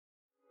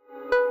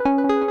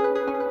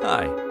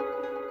Hi.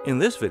 In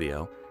this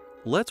video,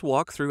 let's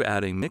walk through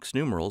adding mixed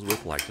numerals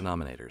with like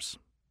denominators.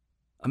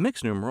 A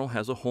mixed numeral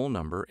has a whole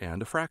number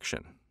and a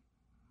fraction.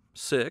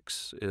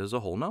 6 is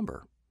a whole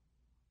number.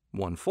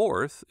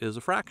 1/4 is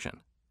a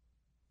fraction.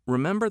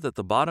 Remember that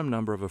the bottom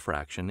number of a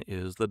fraction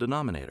is the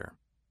denominator.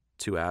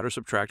 To add or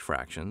subtract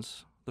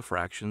fractions, the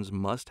fractions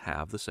must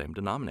have the same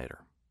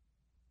denominator.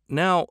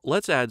 Now,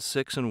 let's add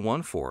 6 and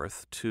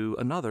 1/4 to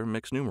another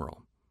mixed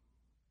numeral.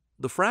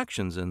 The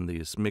fractions in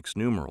these mixed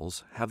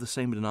numerals have the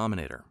same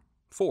denominator,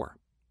 4.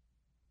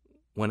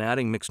 When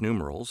adding mixed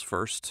numerals,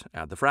 first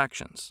add the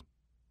fractions.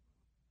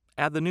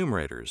 Add the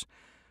numerators.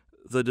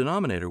 The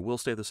denominator will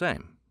stay the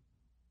same.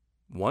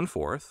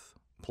 1/4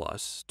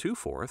 plus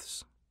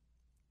 2/4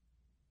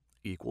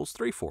 equals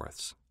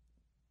 3/4.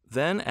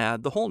 Then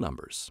add the whole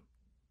numbers.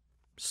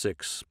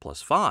 6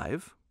 plus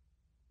 5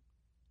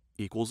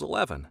 equals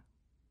 11.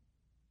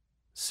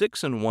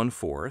 6 and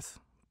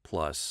 1/4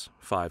 plus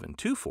 5 and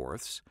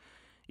 2/4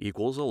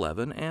 equals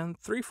 11 and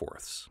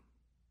 3/4.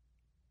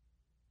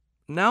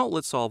 Now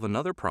let's solve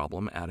another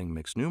problem adding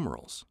mixed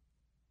numerals.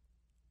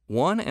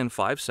 1 and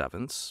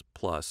 5/7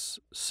 plus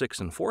 6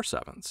 and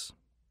 4/7.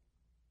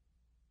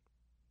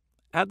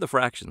 Add the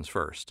fractions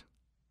first.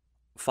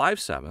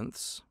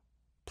 5/7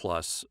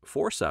 plus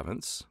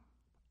 4/7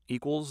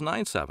 equals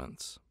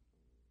 9/7.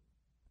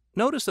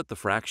 Notice that the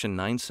fraction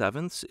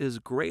 9/7 is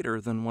greater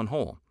than 1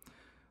 whole.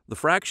 The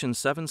fraction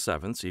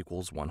 7/7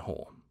 equals 1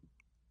 whole.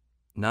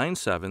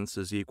 9/7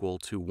 is equal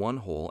to 1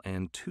 whole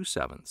and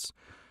 2/7.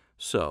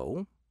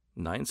 So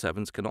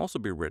 9/7 can also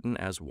be written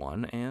as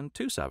 1 and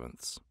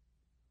 2/7.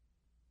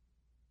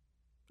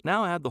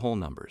 Now add the whole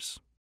numbers.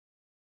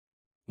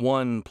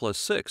 1 plus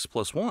 6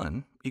 plus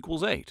 1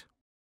 equals 8.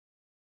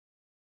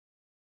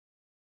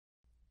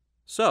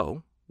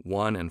 So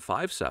 1 and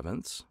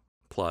 5/7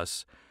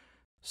 plus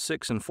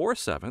 6 and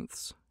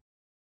 4/7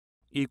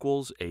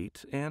 equals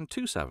 8 and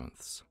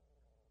 2/7.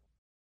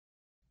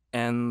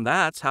 And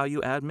that's how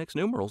you add mixed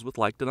numerals with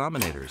like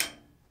denominators.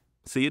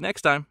 See you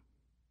next time.